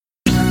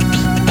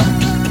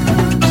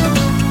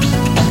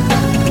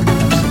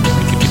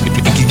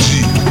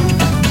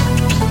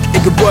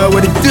boy,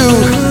 what it do?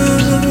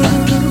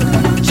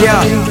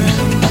 Yeah,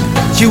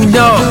 you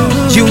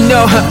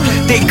know,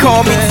 they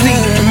call me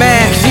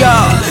T-Max,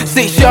 yeah.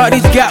 Say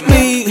shawty's got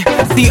me,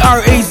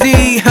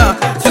 C-R-A-Z,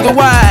 to the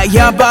Y,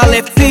 yeah, ba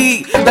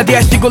lefty. La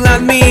dia she go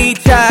on me,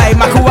 chai,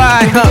 my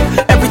kawaii,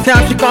 every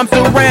time she comes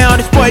around,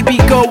 this boy be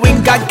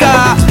going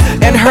gaga.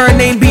 And her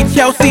name be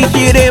Chelsea,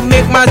 she didn't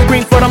make my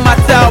scream for the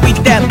mata.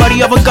 With that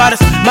body of a goddess,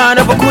 mind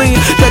of a queen.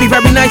 Shawty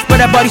very nice, but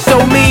that body so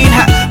mean,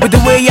 with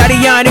the way yada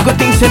yada, good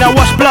things and I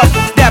wash blood.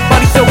 That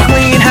body so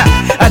clean,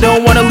 I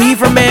don't wanna leave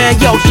her, man.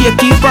 Yo, she a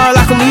keeper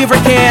like a lever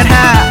can,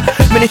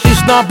 Man, it's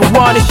just number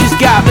one, and she's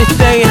got me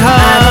saying,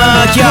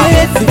 I'm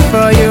crazy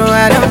for you,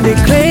 I don't be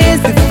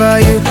crazy for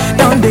you.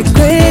 Don't be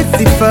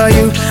crazy for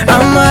you,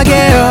 I'm a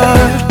girl.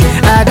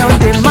 I don't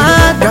be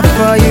maga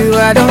for you,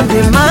 I don't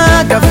be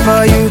maga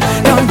for you.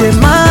 Don't be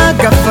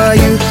maga for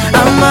you,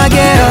 I'm a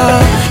girl.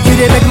 You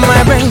dey make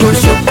my brain go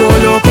shoko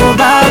loco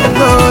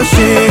bango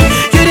shake.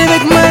 You dey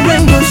make my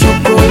brain go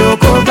shoko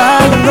loco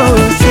bango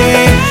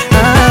shake.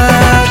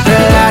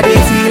 Girl, I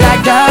dey feel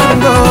like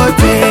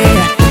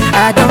Dangote.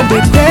 I don't be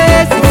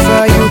crazy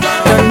for you,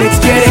 don't be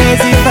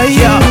crazy for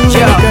you.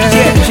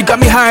 Yeah, she got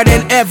me higher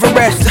than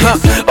Everest,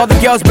 All the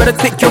girls better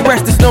take your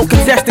rest, there's no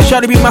contestant.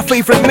 Shawty be my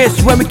favorite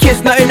miss. When we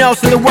kiss, nothing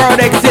else in the world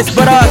exists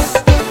but us.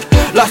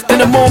 Lost in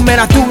the moment,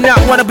 I do not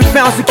wanna be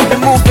found, so keep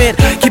it moving.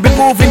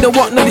 Don't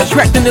want no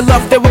distracting, the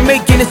love that we're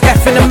making is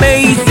effing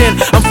amazing.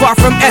 I'm far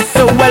from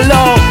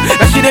SOLO,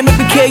 now she didn't make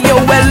me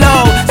KOLO.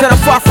 Said I'm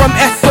far from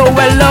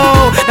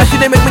SOLO, now she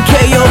didn't make me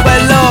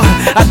KOLO.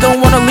 I don't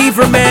wanna leave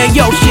her, man,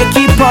 yo, she a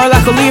keeper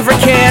like a lever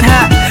can,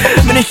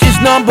 Man, it's just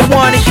number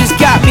one, and she's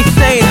got me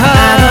saying,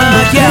 I don't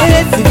be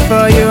crazy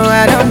for you,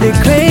 I don't be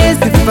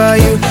crazy for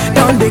you.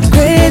 Don't be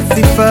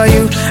crazy for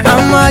you,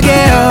 I'm a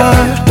girl.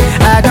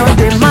 I don't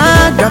be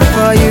maga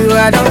for you,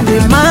 I don't be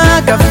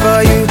maga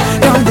for you.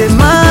 Don't be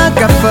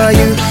maga for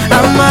you,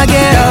 I'm a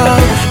girl.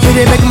 You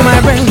dey make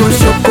my brain go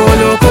shoko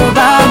loco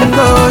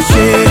bango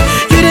shake.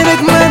 You dey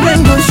make my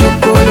brain go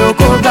shoko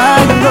loco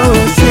bango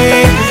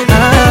shake.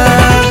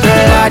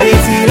 Girl, I dey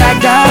feel like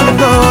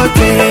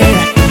Dangote.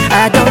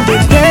 I don't be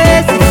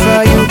crazy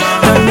for you,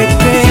 don't be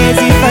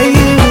crazy for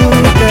you,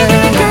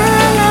 girl.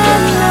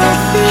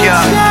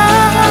 Yeah,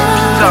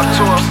 talk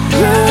to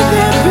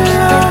him.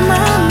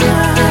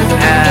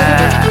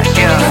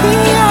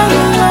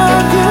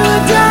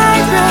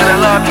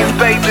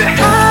 Baby,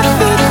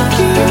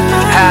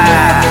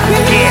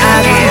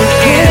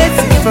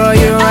 for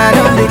you, I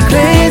don't be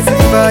crazy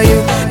for you.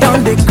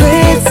 Don't be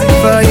crazy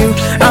for you,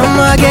 I'm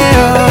a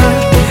girl.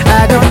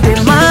 I don't be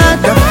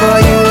maga for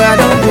you, I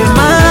don't be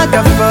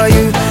maga for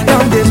you.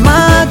 Don't be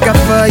maga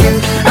for you,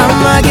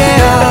 I'm a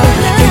girl.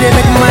 You dey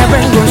make my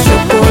brain go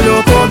shoko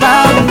loco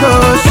bango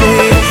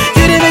shake.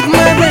 You dey make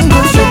my brain go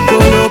shoko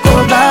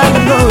loco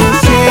bango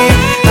shake.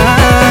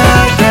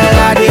 Girl,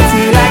 I dey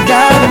feel like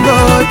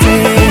Dangote.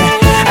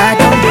 I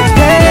don't be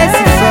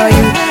crazy for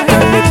you,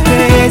 don't be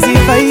crazy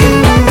for you,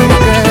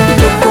 girl.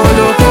 Loco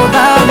loco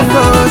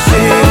bango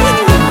shake,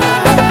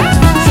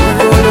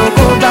 loco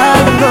loco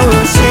bango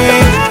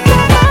shake.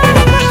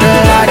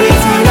 Girl, I dey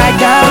feel like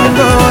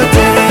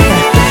Dangote.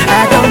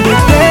 I don't be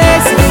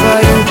crazy for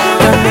you,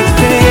 don't be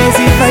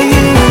crazy for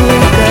you,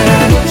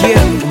 girl.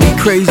 Yeah, we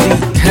crazy,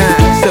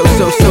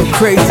 so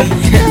crazy.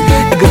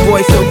 Egar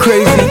boi so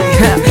crazy,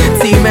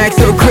 T-Max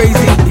so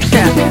crazy.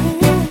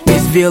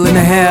 It's Ville in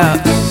the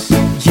house.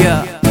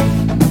 Yeah.